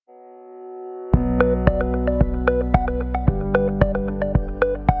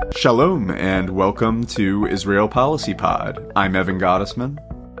Shalom, and welcome to Israel Policy Pod. I'm Evan Gottesman.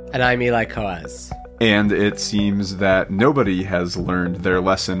 And I'm Eli Koaz. And it seems that nobody has learned their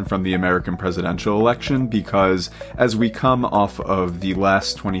lesson from the American presidential election because as we come off of the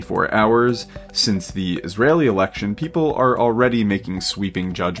last 24 hours since the Israeli election, people are already making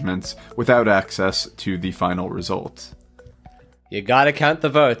sweeping judgments without access to the final results. You gotta count the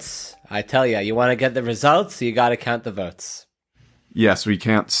votes. I tell you, you want to get the results, you gotta count the votes. Yes, we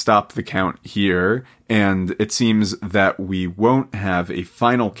can't stop the count here, and it seems that we won't have a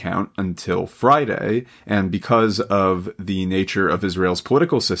final count until Friday, and because of the nature of Israel's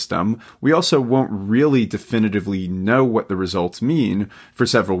political system, we also won't really definitively know what the results mean for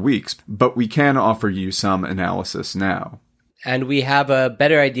several weeks, but we can offer you some analysis now. And we have a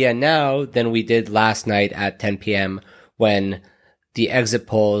better idea now than we did last night at 10 p.m. when the exit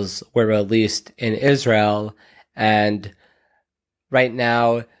polls were released in Israel, and right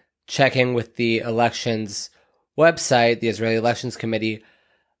now, checking with the elections website, the Israeli Elections Committee,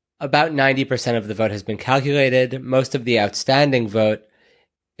 about 90% of the vote has been calculated. Most of the outstanding vote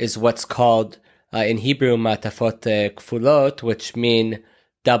is what's called, in Hebrew, matafot kfulot, which mean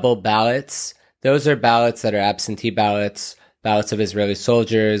double ballots. Those are ballots that are absentee ballots, ballots of Israeli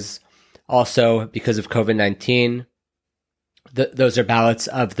soldiers. Also, because of COVID-19, those are ballots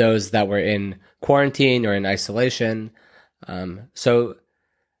of those that were in quarantine or in isolation. So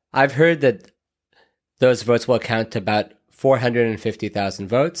I've heard that those votes will count to about 450,000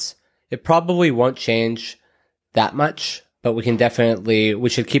 votes. It probably won't change that much, but we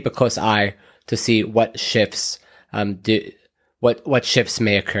should keep a close eye to see what shifts, what shifts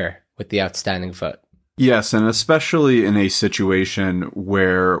may occur with the outstanding vote. Yes, and especially in a situation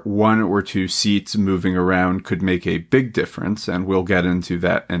where one or two seats moving around could make a big difference, and we'll get into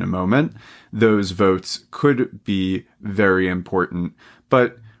that in a moment, those votes could be very important.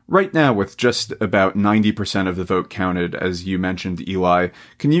 But right now, with just about 90% of the vote counted, as you mentioned, Eli,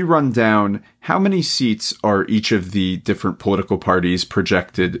 can you run down how many seats are each of the different political parties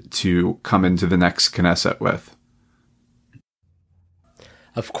projected to come into the next Knesset with?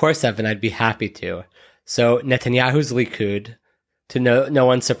 Of course, Evan, I'd be happy to. So Netanyahu's Likud, to no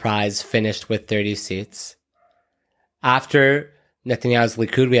one's surprise, finished with 30 seats. After Netanyahu's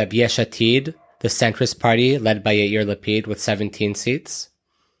Likud, we have Yesh Atid, the centrist party led by Yair Lapid with 17 seats.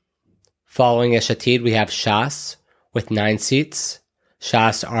 Following Yesh Atid, we have Shas with 9 seats.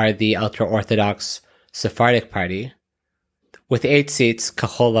 Shas are the ultra-Orthodox Sephardic party. With 8 seats,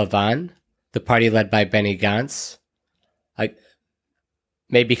 Kahol Lavan, the party led by Benny Gantz,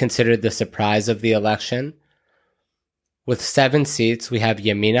 may be considered the surprise of the election. With 7 seats, we have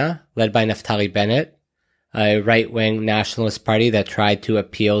Yamina, led by Naftali Bennett, a right-wing nationalist party that tried to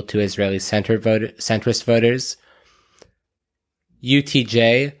appeal to Israeli centrist voters.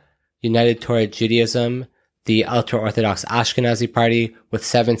 UTJ, United Torah Judaism, the ultra-Orthodox Ashkenazi party, with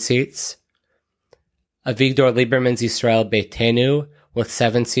 7 seats. Avigdor Lieberman's Israel Beitenu, with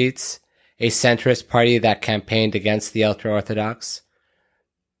 7 seats, a centrist party that campaigned against the ultra-Orthodox.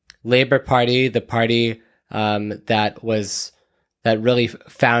 Labor Party, the party that really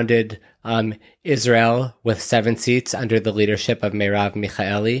founded Israel, with 7 seats under the leadership of Merav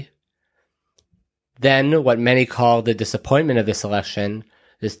Michaeli. Then, what many call the disappointment of this election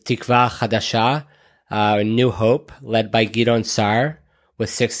is Tikva Chadasha, New Hope, led by Gideon Sa'ar,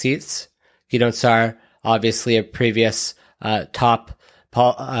 with 6 seats. Gideon Sa'ar, obviously a previous top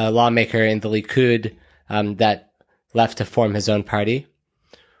lawmaker in the Likud that left to form his own party.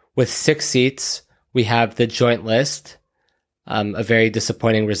 With 6 seats, we have the joint list, a very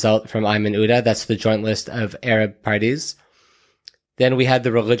disappointing result from Ayman Uda. That's the joint list of Arab parties. Then we had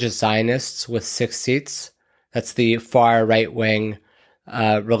the religious Zionists with 6 seats. That's the far right-wing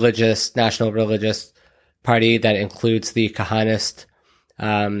national religious party that includes the Kahanist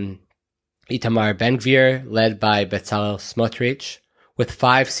Itamar Ben-Gvir, led by Bezalel Smotrich. With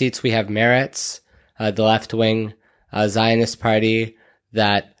 5 seats, we have Meretz, the left-wing Zionist party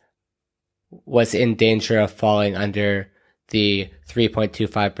that was in danger of falling under the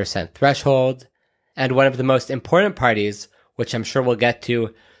 3.25% threshold. And one of the most important parties, which I'm sure we'll get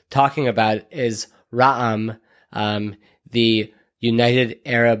to talking about, is Ra'am, the United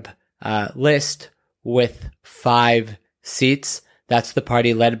Arab List, with 5 seats. That's the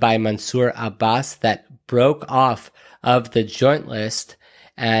party led by Mansour Abbas that broke off of the joint list.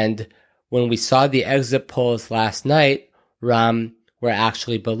 And when we saw the exit polls last night, Ra'am were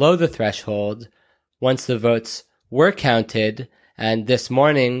actually below the threshold. Once the votes were counted, and this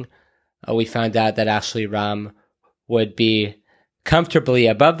morning we found out that actually Ra'am would be comfortably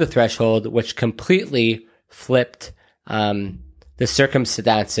above the threshold, which completely flipped the the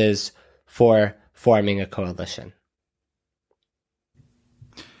circumstances for forming a coalition.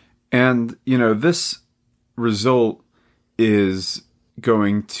 And, this result is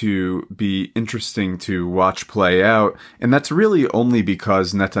going to be interesting to watch play out. And that's really only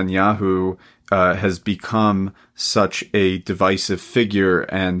because Netanyahu has become such a divisive figure,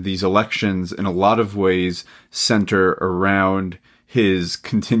 and these elections in a lot of ways center around his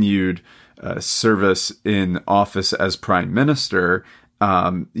continued service in office as prime minister.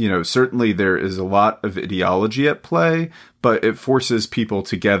 Certainly there is a lot of ideology at play, but it forces people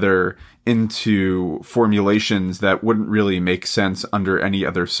together into formulations that wouldn't really make sense under any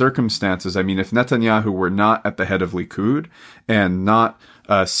other circumstances. I mean, if Netanyahu were not at the head of Likud and not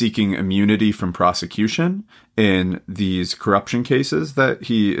seeking immunity from prosecution in these corruption cases that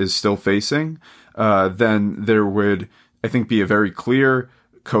he is still facing, then there would, I think, be a very clear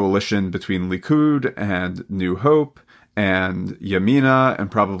coalition between Likud and New Hope and Yamina and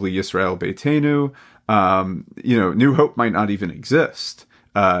probably Yisrael Beitenu. New Hope might not even exist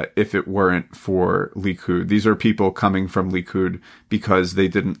if it weren't for Likud. These are people coming from Likud because they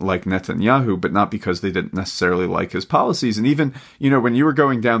didn't like Netanyahu, but not because they didn't necessarily like his policies. And even, when you were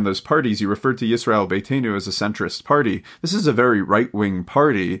going down those parties, you referred to Yisrael Beitenu as a centrist party. This is a very right-wing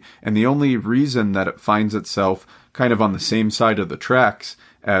party, and the only reason that it finds itself kind of on the same side of the tracks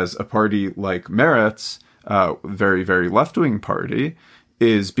as a party like Meretz, very, very left-wing party,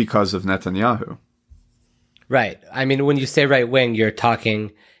 is because of Netanyahu. Right. I mean, when you say right-wing, you're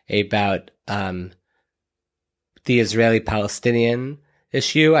talking about the Israeli-Palestinian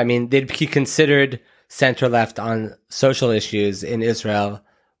issue. I mean, they'd be considered center-left on social issues in Israel,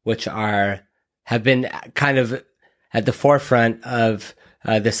 which have been kind of at the forefront of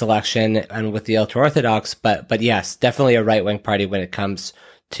this election and with the ultra-Orthodox. But yes, definitely a right-wing party when it comes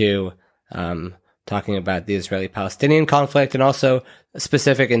to talking about the Israeli-Palestinian conflict and also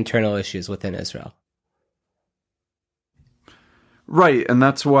specific internal issues within Israel. Right, and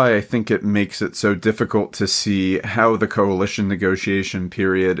that's why I think it makes it so difficult to see how the coalition negotiation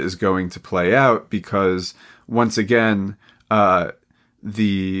period is going to play out, because, once again,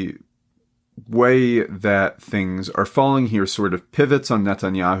 the way that things are falling here sort of pivots on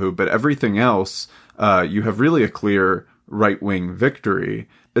Netanyahu, but everything else, you have really a clear right-wing victory.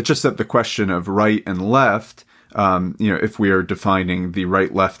 It's just that the question of right and left, if we are defining the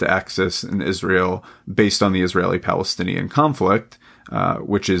right-left axis in Israel based on the Israeli-Palestinian conflict,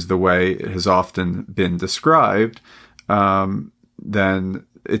 which is the way it has often been described, then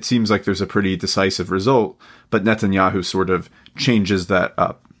it seems like there's a pretty decisive result, but Netanyahu sort of changes that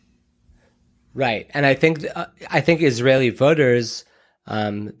up. Right, and I think Israeli voters,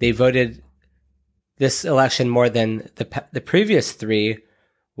 they voted this election more than the previous three,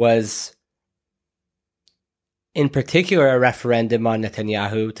 was in particular a referendum on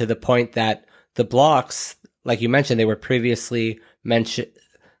Netanyahu, to the point that the blocs, like you mentioned, they were previously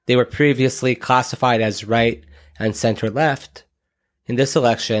classified as right and center left. In this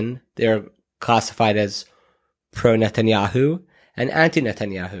election, they're classified as pro-Netanyahu and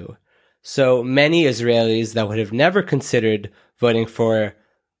anti-Netanyahu. So many Israelis that would have never considered voting for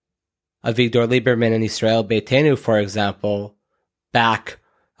Avigdor Lieberman and Yisrael Beitenu, for example, back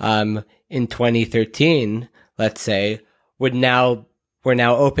in 2013, let's say, were now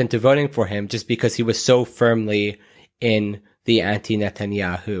open to voting for him just because he was so firmly in the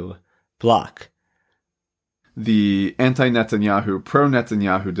anti-Netanyahu bloc. The anti-Netanyahu,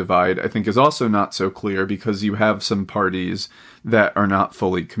 pro-Netanyahu divide, I think, is also not so clear because you have some parties that are not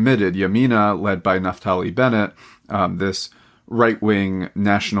fully committed. Yamina, led by Naftali Bennett, this right-wing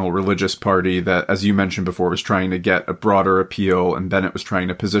national religious party that, as you mentioned before, was trying to get a broader appeal, and Bennett was trying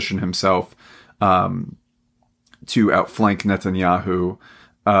to position himself to outflank Netanyahu.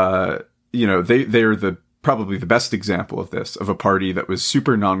 They're probably the best example of this, of a party that was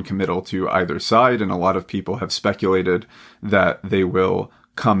super non-committal to either side, and a lot of people have speculated that they will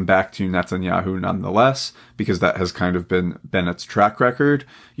come back to Netanyahu nonetheless, because that has kind of been Bennett's track record.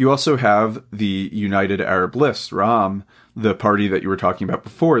 You also have the United Arab List, Ra'am, the party that you were talking about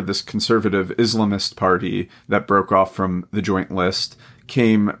before, this conservative Islamist party that broke off from the joint list,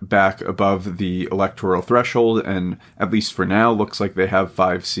 came back above the electoral threshold, and at least for now, looks like they have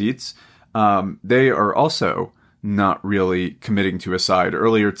 5 seats. They are also not really committing to a side.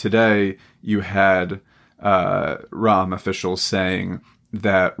 Earlier today, you had Ra'am officials saying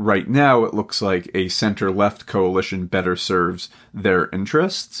that right now it looks like a center-left coalition better serves their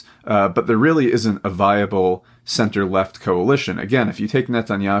interests, but there really isn't a viable center-left coalition. Again, if you take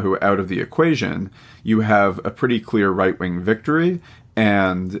Netanyahu out of the equation, you have a pretty clear right-wing victory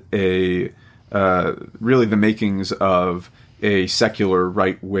and really the makings of a secular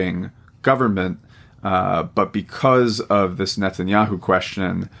right-wing government. But because of this Netanyahu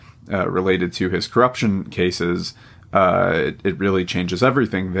question related to his corruption cases, it really changes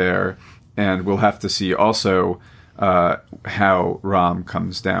everything there. And we'll have to see also how Ram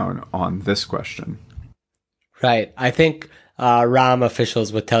comes down on this question. Right. I think Ram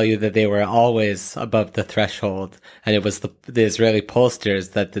officials would tell you that they were always above the threshold, and it was the Israeli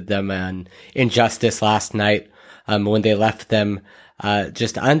pollsters that did them an injustice last night when they left them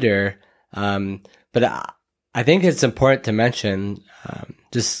just under. But I think it's important to mention,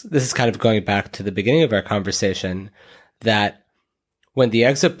 this is kind of going back to the beginning of our conversation, that when the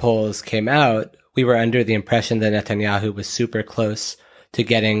exit polls came out, we were under the impression that Netanyahu was super close to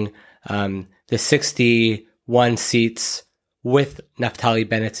getting the 61 seats with Naftali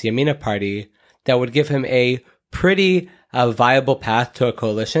Bennett's Yamina party that would give him a pretty viable path to a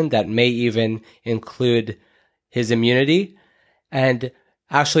coalition that may even include his immunity. And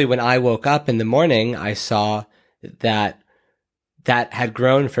actually, when I woke up in the morning, I saw that had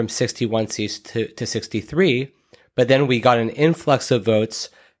grown from 61 seats to 63. But then we got an influx of votes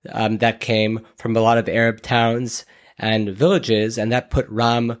that came from a lot of Arab towns and villages, and that put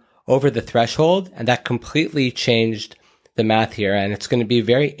Ram over the threshold, and that completely changed the math here. And it's going to be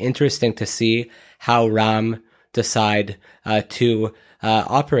very interesting to see how Ram decide to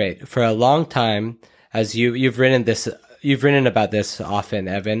operate. For a long time, as you've written about this often,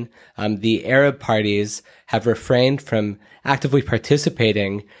 Evan, the Arab parties have refrained from actively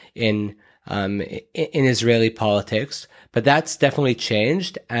participating in Israeli politics, but that's definitely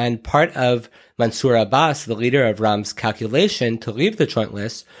changed. And part of Mansour Abbas, the leader of Ram's calculation to leave the joint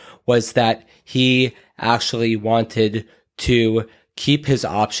list, was that he actually wanted to keep his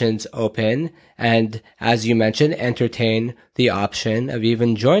options open and, as you mentioned, entertain the option of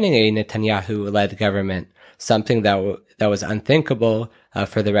even joining a Netanyahu-led government, something that was unthinkable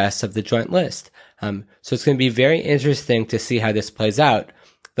for the rest of the joint list. So it's going to be very interesting to see how this plays out.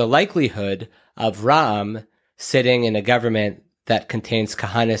 The likelihood of Ram sitting in a government that contains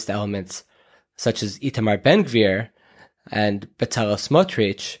Kahanist elements such as Itamar Ben-Gvir and Bezalel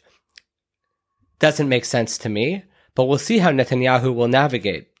Smotrich doesn't make sense to me, but we'll see how Netanyahu will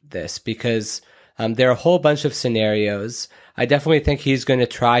navigate this, because there are a whole bunch of scenarios. I definitely think he's going to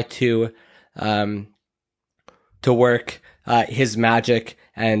try to work his magic,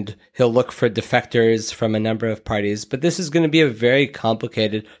 and he'll look for defectors from a number of parties. But this is going to be a very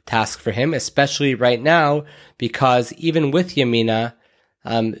complicated task for him, especially right now, because even with Yamina,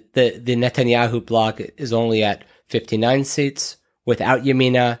 the Netanyahu bloc is only at 59 seats. Without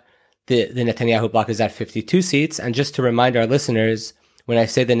Yamina, the Netanyahu bloc is at 52 seats. And just to remind our listeners, when I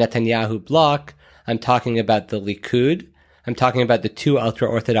say the Netanyahu bloc, I'm talking about the Likud. I'm talking about the two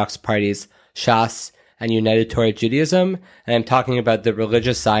ultra-Orthodox parties, Shas and United Torah Judaism, and I'm talking about the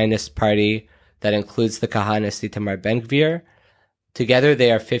religious Zionist party that includes the Kahanist Itamar Ben-Gvir. Together,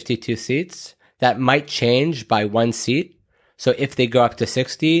 they are 52 seats. That might change by 1 seat. So if they go up to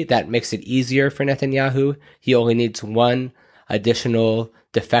 60, that makes it easier for Netanyahu. He only needs one additional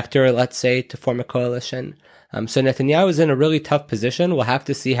defector, let's say, to form a coalition. So Netanyahu is in a really tough position. We'll have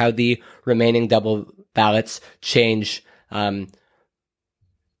to see how the remaining double ballots change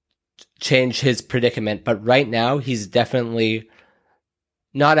his predicament. But right now, he's definitely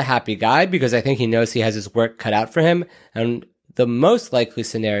not a happy guy, because I think he knows he has his work cut out for him. And the most likely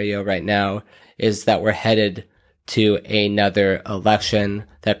scenario right now is that we're headed to another election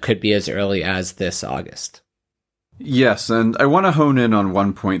that could be as early as this August. Yes, and I want to hone in on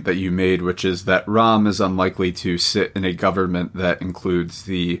one point that you made, which is that Ram is unlikely to sit in a government that includes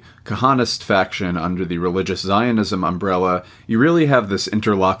the Kahanist faction under the religious Zionism umbrella. You really have this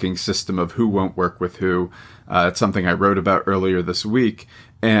interlocking system of who won't work with who. It's something I wrote about earlier this week,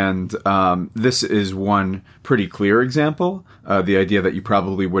 and this is one pretty clear example. The idea that you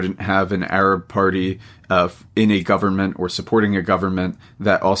probably wouldn't have an Arab party in a government or supporting a government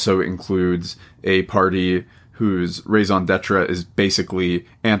that also includes a party whose raison d'etre is basically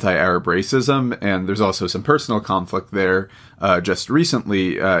anti-Arab racism, and there's also some personal conflict there. Just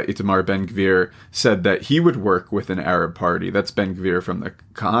recently, Itamar Ben-Gvir said that he would work with an Arab party, that's Ben-Gvir from the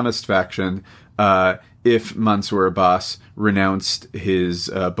Kahanist faction, if Mansour Abbas renounced his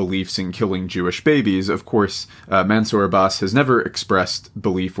beliefs in killing Jewish babies. Of course, Mansour Abbas has never expressed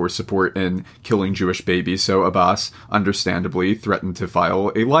belief or support in killing Jewish babies, so Abbas, understandably, threatened to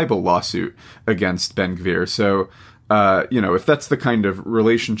file a libel lawsuit against Ben-Gvir. So, if that's the kind of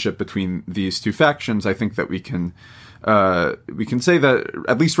relationship between these two factions, I think that we can say that,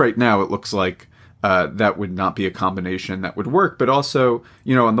 at least right now, it looks like that would not be a combination that would work. But also,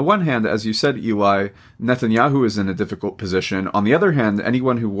 on the one hand, as you said, Eli, Netanyahu is in a difficult position. On the other hand,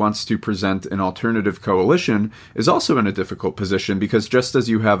 anyone who wants to present an alternative coalition is also in a difficult position, because just as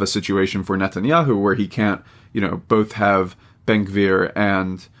you have a situation for Netanyahu where he can't, both have Ben Gvir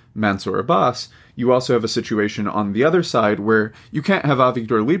and Mansour Abbas, you also have a situation on the other side where you can't have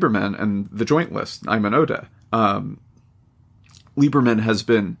Avigdor Lieberman and the joint list, Ayman Odeh.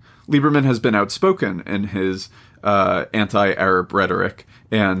 Lieberman has been outspoken in his anti-Arab rhetoric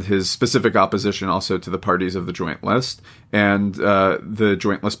and his specific opposition also to the parties of the joint list. And the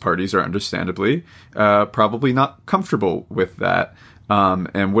joint list parties are understandably probably not comfortable with that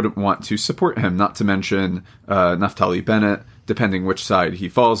and wouldn't want to support him, not to mention Naftali Bennett, depending which side he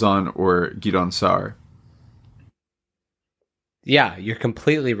falls on, or Gideon Sa'ar. Yeah, you're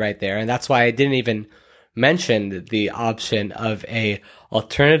completely right there. And that's why I didn't even mention the option of a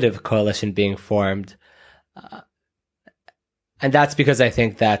alternative coalition being formed. And that's because I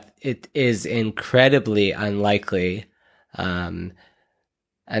think that it is incredibly unlikely. And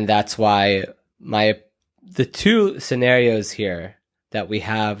that's why the two scenarios here that we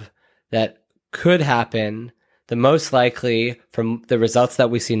have that could happen, the most likely from the results that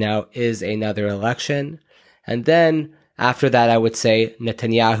we see now is another election. And then after that, I would say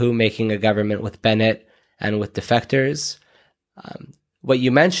Netanyahu making a government with Bennett and with defectors. What you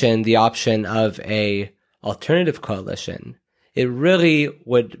mentioned, the option of a alternative coalition, it really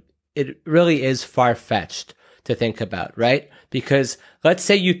is far-fetched to think about, right? Because let's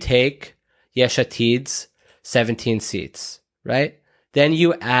say you take Yesh Atid's 17 seats, right? Then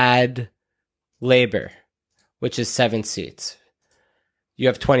you add Labor, which is 7 seats. You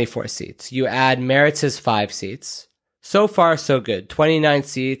have 24 seats. You add Meretz's 5 seats. So far, so good. 29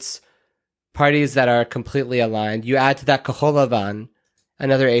 seats, parties that are completely aligned. You add to that Kahol Lavan,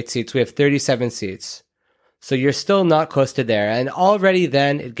 another 8 seats. We have 37 seats. So you're still not close to there. And already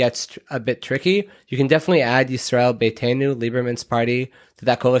then it gets a bit tricky. You can definitely add Yisrael Beitenu, Lieberman's party, to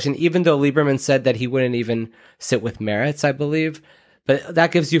that coalition, even though Lieberman said that he wouldn't even sit with Meretz, I believe. But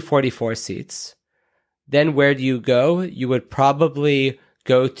that gives you 44 seats. Then where do you go? You would probably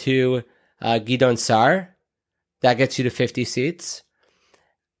go to Gideon Sa'ar. That gets you to 50 seats.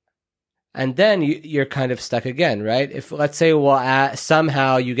 And then you're kind of stuck again, right? If, let's say,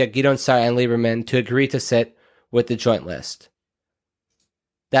 somehow you get Gideon Sa'ar and Lieberman to agree to sit with the joint list.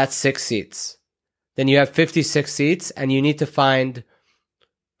 That's 6 seats. Then you have 56 seats, and you need to find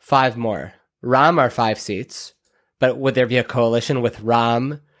 5 more. Ram are 5 seats, but would there be a coalition with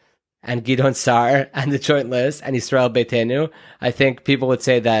Ram and Gideon Sa'ar and the joint list and Yisrael Beitenu? I think people would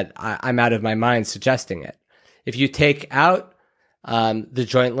say that I'm out of my mind suggesting it. If you take out the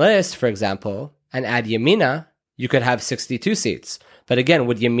joint list, for example, and add Yamina, you could have 62 seats. But again,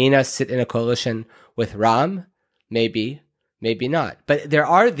 would Yamina sit in a coalition with Ram? Maybe, maybe not. But there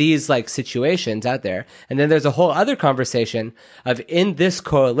are these situations out there. And then there's a whole other conversation of, in this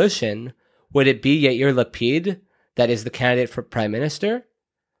coalition, would it be Yair Lapid that is the candidate for prime minister?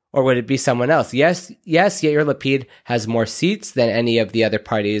 Or would it be someone else? Yes, Yair Lapid has more seats than any of the other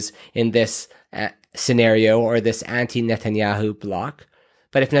parties in this scenario or this anti-Netanyahu bloc.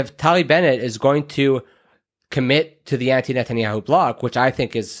 But if Naftali Bennett is going to commit to the anti-Netanyahu bloc, which I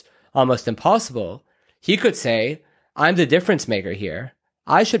think is almost impossible, he could say, I'm the difference maker here.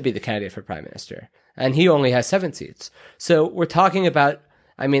 I should be the candidate for prime minister. And he only has 7 seats. So we're talking about,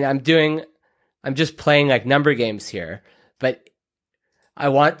 I'm just playing number games here, but I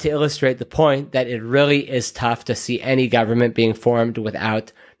want to illustrate the point that it really is tough to see any government being formed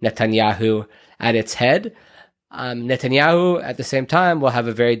without Netanyahu at its head. Netanyahu, at the same time, will have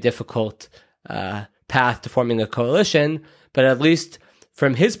a very difficult path to forming a coalition, but at least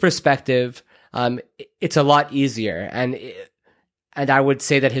from his perspective, it's a lot easier, and I would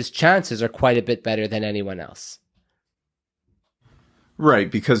say that his chances are quite a bit better than anyone else.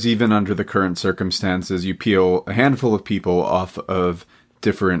 Right, because even under the current circumstances, you peel a handful of people off of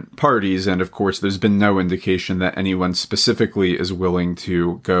different parties, and of course there's been no indication that anyone specifically is willing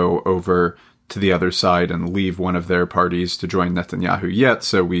to go over to the other side and leave one of their parties to join Netanyahu yet,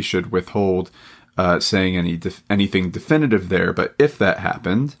 so we should withhold saying anything definitive there. But if that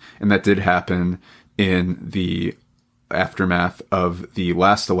happened, and that did happen in the aftermath of the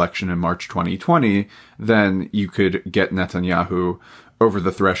last election in March 2020, then you could get Netanyahu over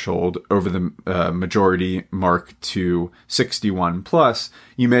the threshold, over the majority mark to 61 plus.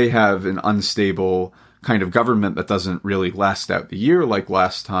 You may have an unstable kind of government that doesn't really last out the year like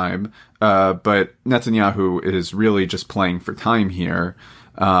last time, but Netanyahu is really just playing for time here,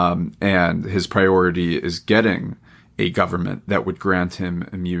 and his priority is getting a government that would grant him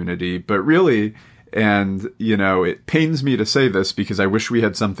immunity. But really, And, it pains me to say this because I wish we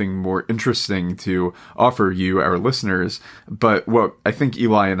had something more interesting to offer you, our listeners. But what I think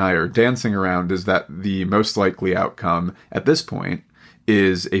Eli and I are dancing around is that the most likely outcome at this point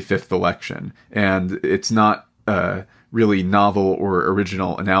is a fifth election. And it's not really novel or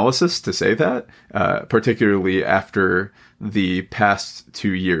original analysis to say that, particularly after the past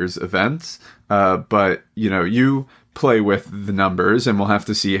 2 years' events. But, you play with the numbers, and we'll have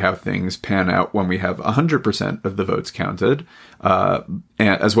to see how things pan out when we have 100% of the votes counted, and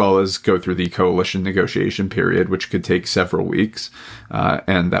as well as go through the coalition negotiation period, which could take several weeks,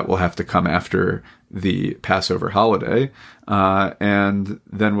 and that will have to come after the Passover holiday, and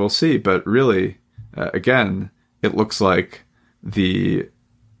then we'll see. But really, again, it looks like the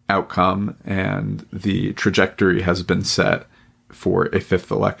outcome and the trajectory has been set for a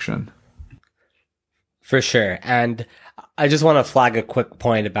fifth election. For sure. And I just want to flag a quick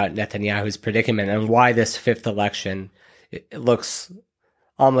point about Netanyahu's predicament and why this fifth election it looks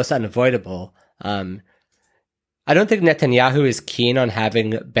almost unavoidable. I don't think Netanyahu is keen on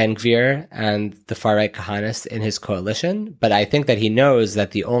having Ben Gvir and the far-right Kahanists in his coalition, but I think that he knows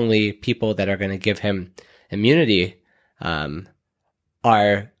that the only people that are going to give him immunity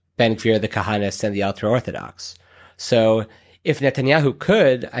are Ben Gvir, the Kahanists, and the ultra-Orthodox. So if Netanyahu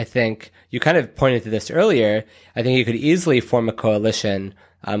could, I think, you kind of pointed to this earlier, I think he could easily form a coalition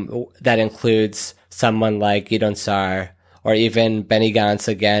that includes someone like Gideon Sa'ar, or even Benny Gantz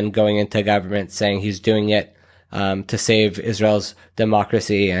again going into government saying he's doing it to save Israel's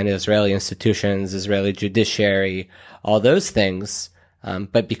democracy and Israeli institutions, Israeli judiciary, all those things.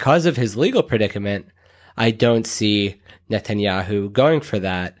 But because of his legal predicament, I don't see Netanyahu going for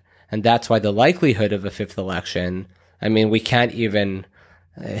that. And that's why the likelihood of a fifth election, I mean, we can't even,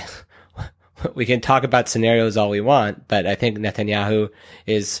 we can talk about scenarios all we want, but I think Netanyahu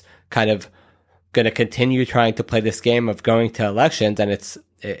is kind of going to continue trying to play this game of going to elections. And it's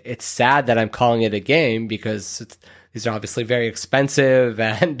sad that I'm calling it a game because these are obviously very expensive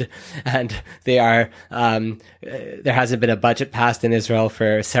and they are, there hasn't been a budget passed in Israel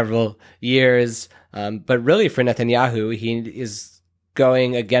for several years. But really for Netanyahu, he is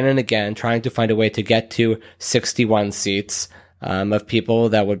going again and again, trying to find a way to get to 61 seats, of people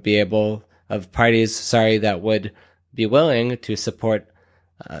that would be able, of parties, that would be willing to support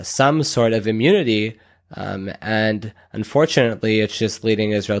some sort of immunity. And unfortunately, it's just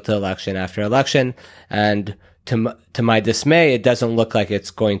leading Israel to election after election. And to my dismay, it doesn't look like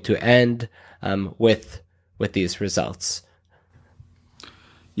it's going to end with these results.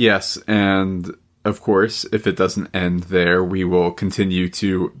 Yes, and of course, if it doesn't end there, we will continue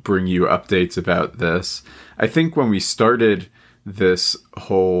to bring you updates about this. I think when we started this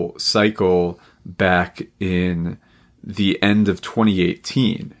whole cycle back in the end of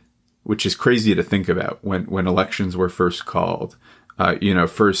 2018, which is crazy to think about when elections were first called,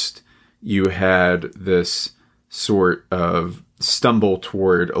 first you had this sort of stumble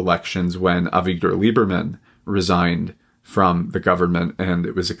toward elections when Avigdor Lieberman resigned from the government, and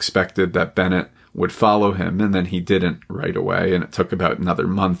it was expected that Bennett would follow him, and then he didn't right away, and it took about another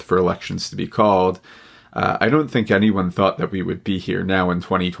month for elections to be called. I don't think anyone thought that we would be here now in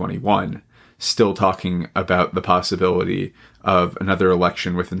 2021, still talking about the possibility of another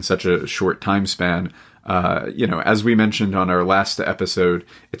election within such a short time span. As we mentioned on our last episode,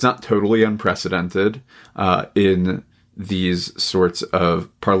 it's not totally unprecedented in these sorts of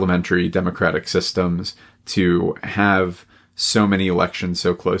parliamentary democratic systems to have so many elections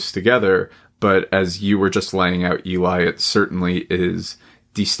so close together. But as you were just laying out, Eli, it certainly is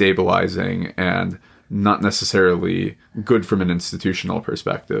destabilizing and not necessarily good from an institutional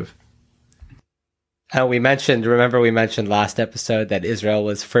perspective. We mentioned last episode that Israel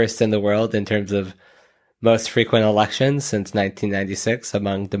was first in the world in terms of most frequent elections since 1996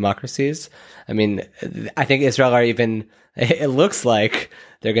 among democracies. I mean, I think Israel it looks like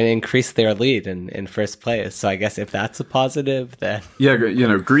they're going to increase their lead in first place. So I guess if that's a positive, then... Yeah,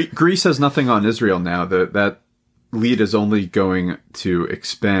 Greece has nothing on Israel now. That lead is only going to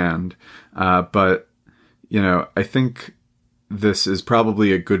expand. But, I think this is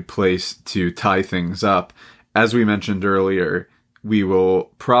probably a good place to tie things up. As we mentioned earlier, we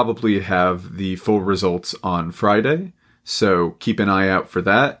will probably have the full results on Friday. So keep an eye out for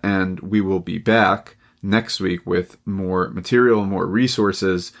that. And we will be back next week with more material, more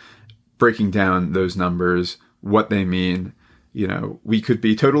resources, breaking down those numbers, what they mean. We could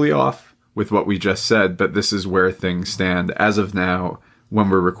be totally off with what we just said, but this is where things stand as of now when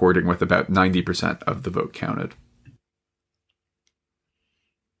we're recording with about 90% of the vote counted.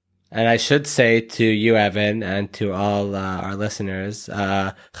 And I should say to you, Evan, and to all our listeners,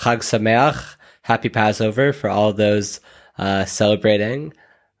 Chag Sameach, happy Passover for all those celebrating.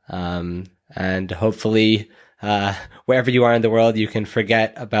 And hopefully, wherever you are in the world, you can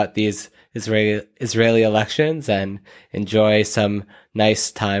forget about these Israeli elections and enjoy some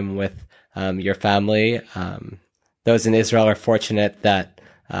nice time with your family. Those in Israel are fortunate that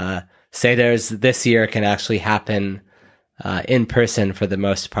Seders this year can actually happen in person for the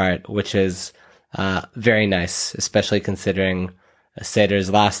most part, which is very nice, especially considering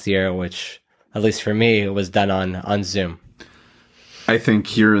Seders last year, which, at least for me, was done on Zoom. I think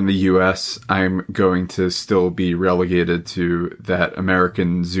here in the US, I'm going to still be relegated to that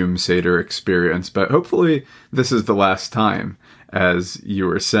American Zoom Seder experience, but hopefully this is the last time, as you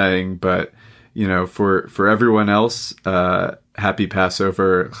were saying. But, you know, for everyone else, happy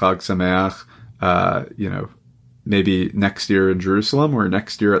Passover, Chag Sameach, you know, maybe next year in Jerusalem or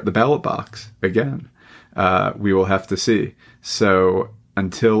next year at the ballot box again. We will have to see. So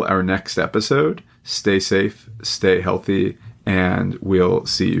until our next episode, stay safe, stay healthy, and we'll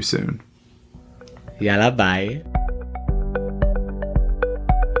see you soon. Yalla, bye.